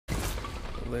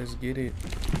Let's get it.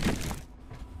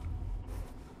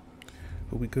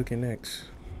 Who we cooking next?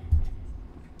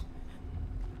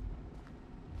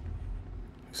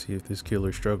 See if this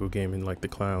killer struggle gaming like the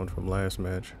clown from last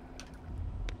match.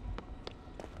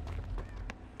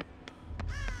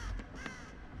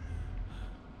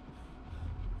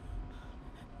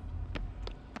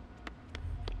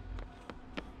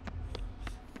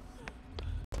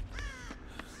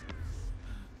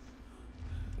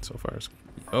 So far it's...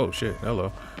 Oh shit,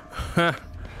 hello. That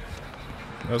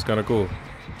was kind of cool.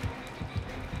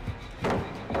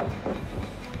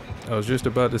 I was just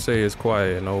about to say it's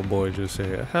quiet and old boy just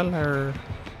said hello.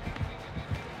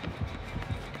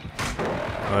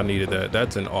 I needed that.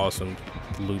 That's an awesome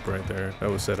loop right there. That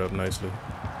was set up nicely.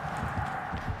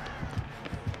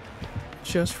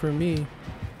 Just for me.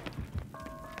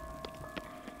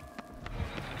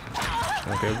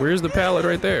 Okay, where's the pallet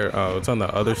right there? Oh, it's on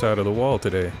the other side of the wall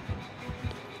today.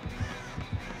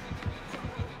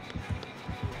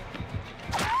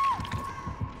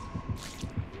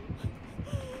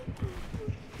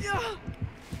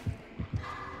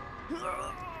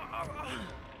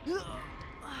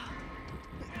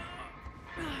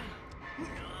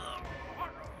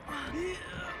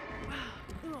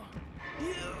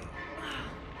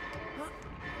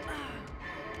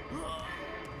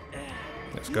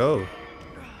 Let's go.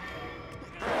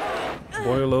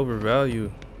 Boil over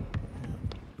value.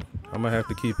 I'm gonna have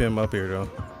to keep him up here though.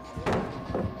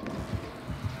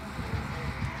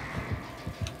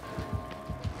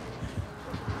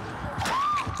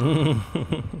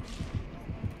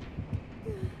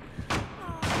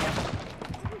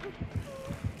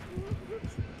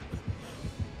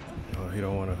 Oh, he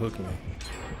don't want to hook me.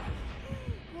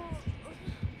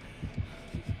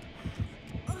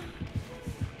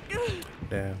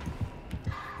 Damn.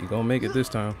 You gonna make it this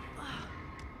time.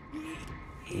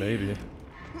 Maybe.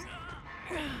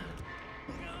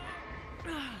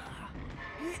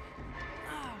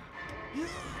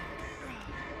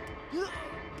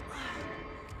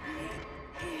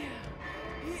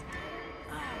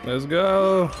 Let's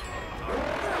go.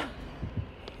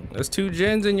 There's 2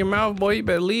 gens in your mouth, boy. You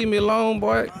better leave me alone,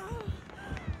 boy.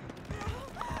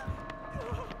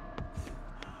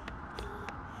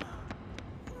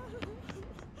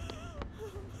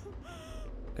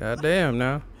 God damn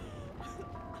now.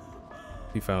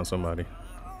 He found somebody.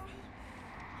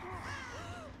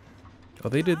 Oh,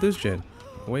 they did this gen.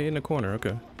 Way in the corner,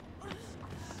 okay.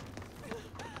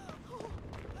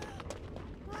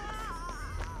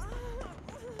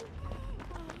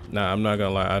 Nah, I'm not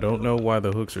gonna lie. I don't know why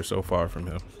the hooks are so far from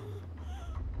him.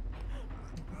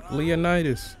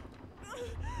 Leonidas.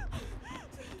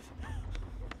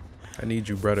 I need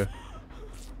you, brother.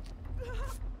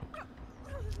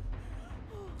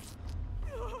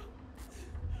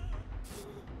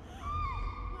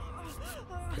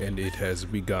 And it has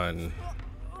begun.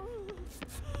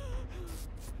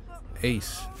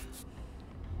 Ace.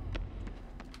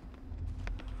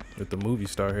 With the movie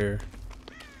star hair.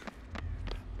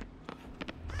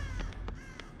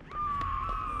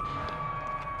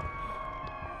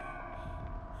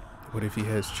 What if he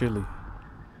has chili?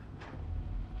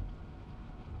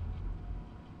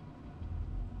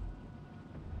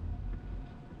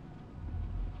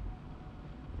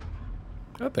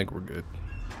 I think we're good.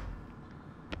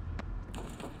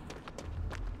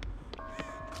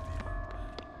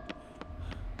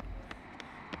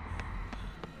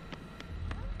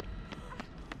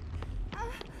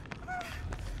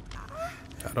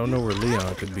 I don't know where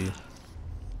Leon could be.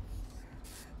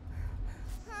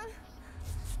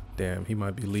 Damn, he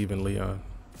might be leaving Leon.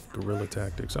 Guerrilla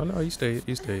tactics. Oh no, he stayed.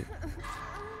 He stayed.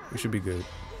 We should be good.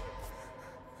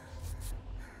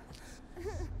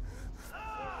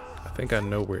 I think I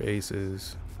know where Ace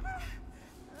is.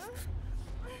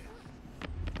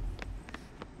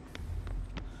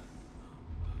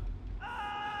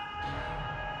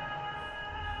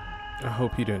 I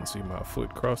hope he didn't see my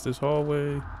foot cross this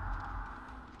hallway.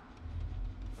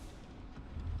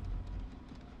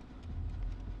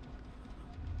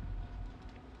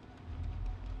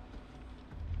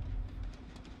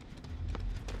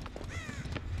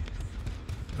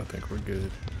 I think we're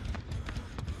good.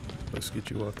 Let's get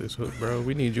you off this hook, bro.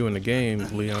 We need you in the game,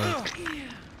 Leon.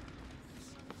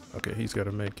 Okay, he's got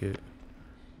to make it.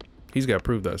 He's got to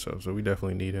prove that so we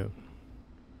definitely need him.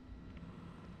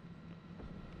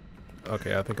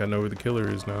 Okay, I think I know where the killer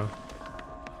is now.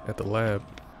 At the lab.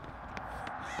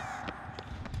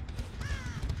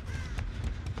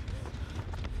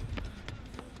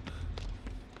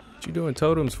 What you doing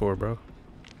totems for, bro?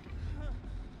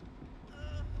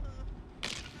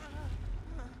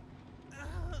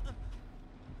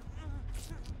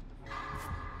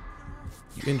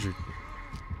 You injured.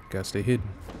 Gotta stay hidden.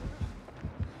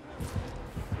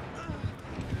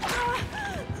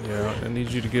 Yeah, I need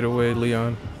you to get away,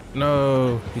 Leon.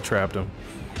 No, he trapped him.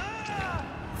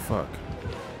 Fuck.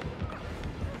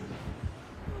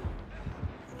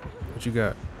 What you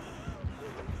got?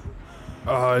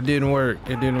 Oh, it didn't work.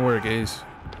 It didn't work, Ace.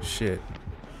 Shit.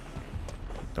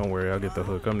 Don't worry, I'll get the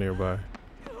hook. I'm nearby.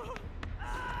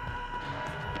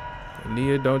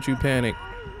 Nia, don't you panic.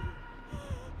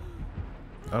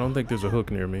 I don't think there's a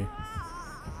hook near me.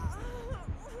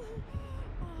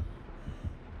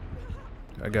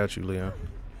 I got you, Leon.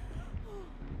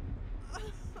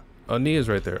 Oh, Nia's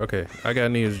right there. Okay, I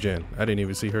got Nia's gen. I didn't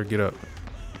even see her get up.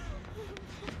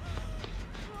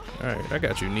 Alright, I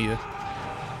got you, Nia.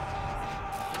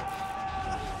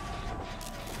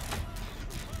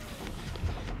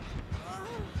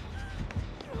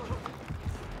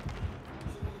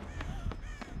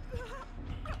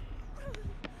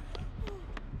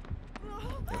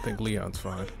 I think Leon's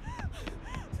fine.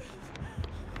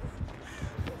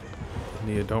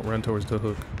 Nia, don't run towards the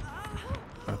hook.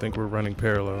 I think we're running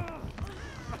parallel.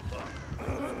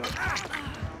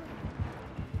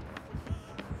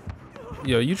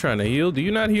 Yo, you trying to heal? Do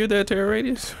you not hear that terror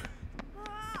radius?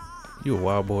 You a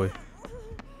wild boy.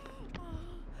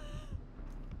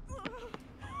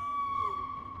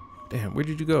 Damn, where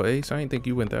did you go, Ace? I didn't think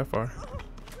you went that far.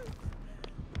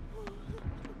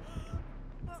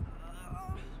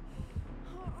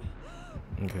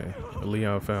 Okay,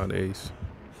 Leon found Ace.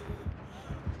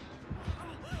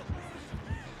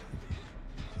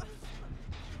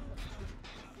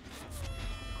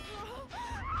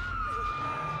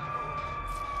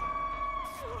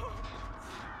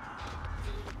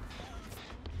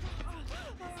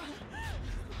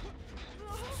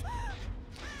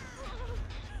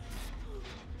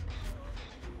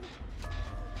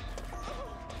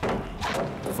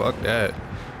 Fuck that.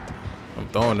 I'm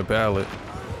throwing the pallet.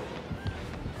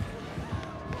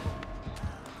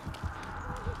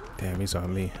 Damn, he's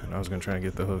on me. And I was gonna try and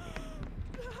get the hook.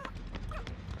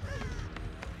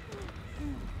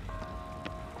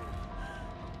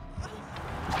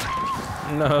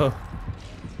 No.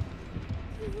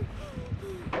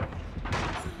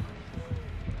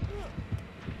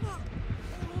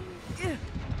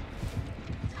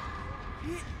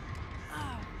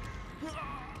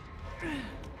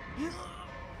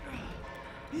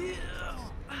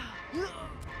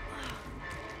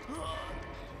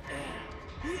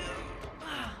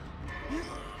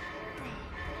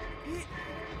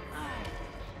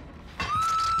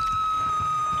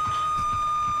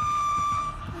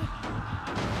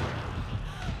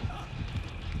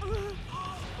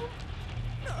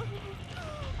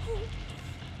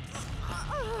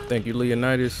 Thank you,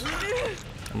 Leonidas.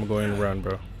 I'm gonna go ahead and run,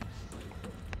 bro.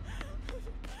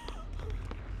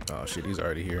 Oh shit, he's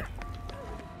already here.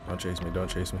 Don't chase me, don't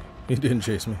chase me. He didn't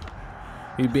chase me.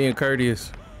 He being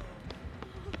courteous.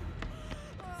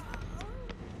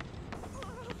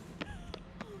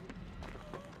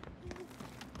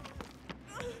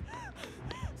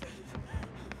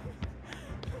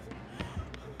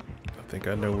 I think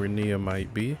I know where Nia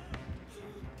might be.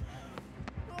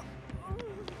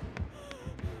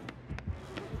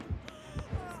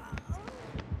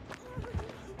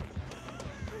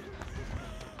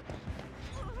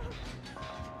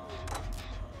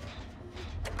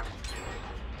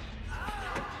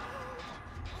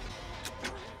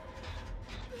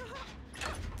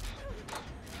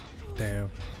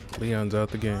 Damn, Leon's out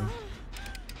the game.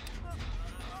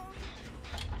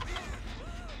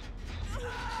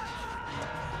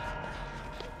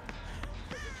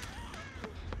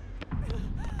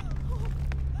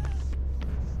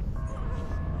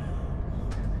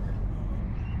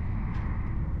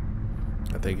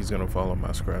 I think he's gonna follow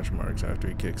my scratch marks after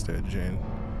he kicks that gen.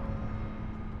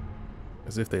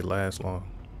 As if they last long.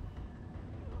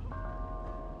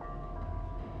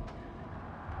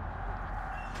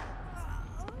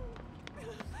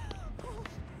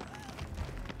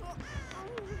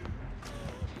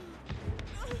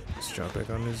 Let's jump back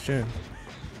on this gen.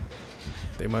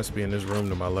 They must be in this room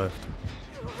to my left.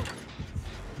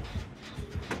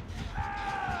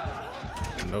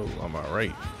 No, on my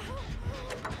right.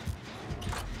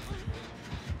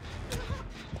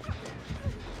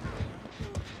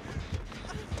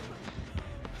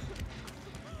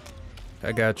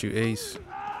 I got you, Ace.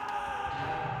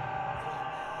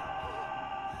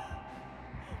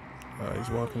 He's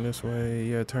walking this way.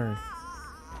 Yeah, turn.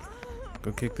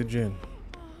 Go kick the gen.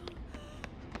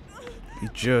 He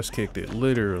just kicked it,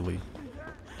 literally.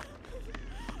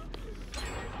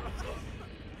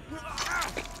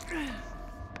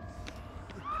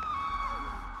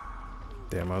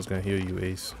 Damn, I was gonna heal you,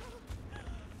 Ace.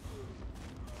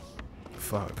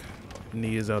 Fuck.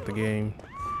 Knee is out the game.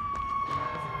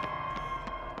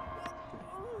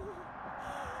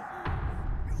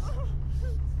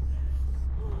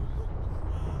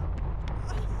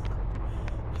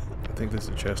 I think there's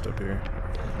a chest up here.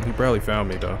 He probably found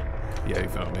me though. Yeah, he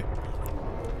found me.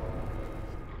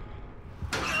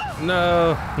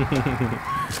 No!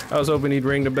 I was hoping he'd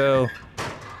ring the bell.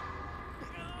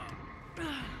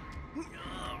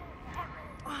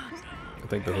 I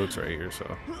think the hook's right here,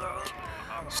 so.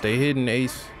 Stay hidden,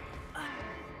 Ace.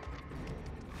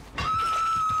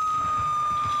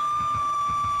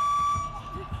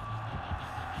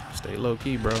 Stay low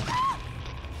key, bro.